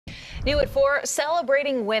New at 4,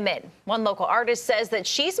 celebrating women. One local artist says that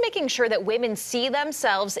she's making sure that women see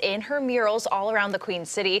themselves in her murals all around the Queen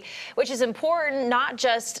City, which is important not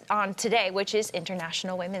just on today, which is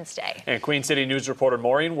International Women's Day. And Queen City News reporter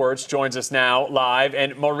Maureen Wirtz joins us now live.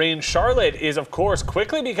 And Maureen, Charlotte is, of course,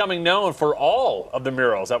 quickly becoming known for all of the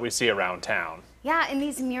murals that we see around town. Yeah, and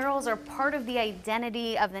these murals are part of the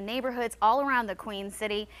identity of the neighborhoods all around the Queen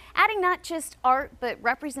City, adding not just art, but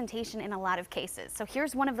representation in a lot of cases. So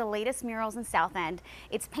here's one of the latest murals in South End.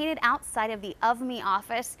 It's painted outside of the Of Me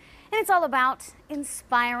office, and it's all about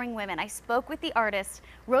inspiring women. I spoke with the artist,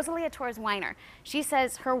 Rosalia Torres-Weiner. She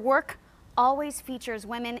says her work always features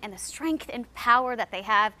women and the strength and power that they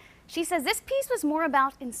have. She says this piece was more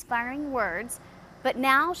about inspiring words, but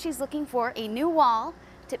now she's looking for a new wall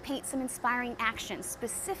to paint some inspiring actions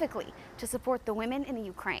specifically to support the women in the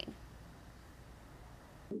Ukraine.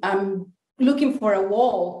 I'm looking for a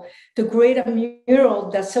wall to create a mural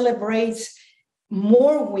that celebrates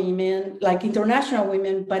more women, like international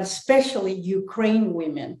women, but especially Ukraine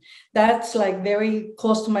women. That's like very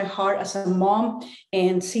close to my heart as a mom,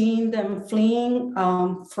 and seeing them fleeing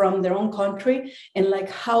from their own country, and like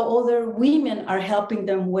how other women are helping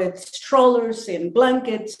them with strollers and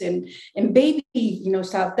blankets and baby,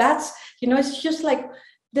 stuff. That's, it's just like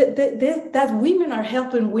that women are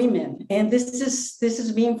helping women, and this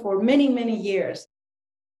has been for many, many years.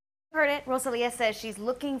 Heard it. Rosalia says she's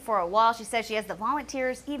looking for a wall. She says she has the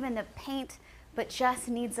volunteers, even the paint, but just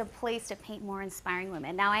needs a place to paint more inspiring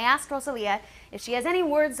women. Now, I asked Rosalia if she has any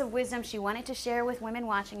words of wisdom she wanted to share with women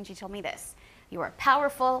watching, and she told me this: you are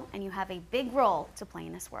powerful and you have a big role to play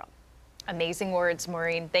in this world. Amazing words,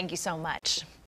 Maureen. Thank you so much.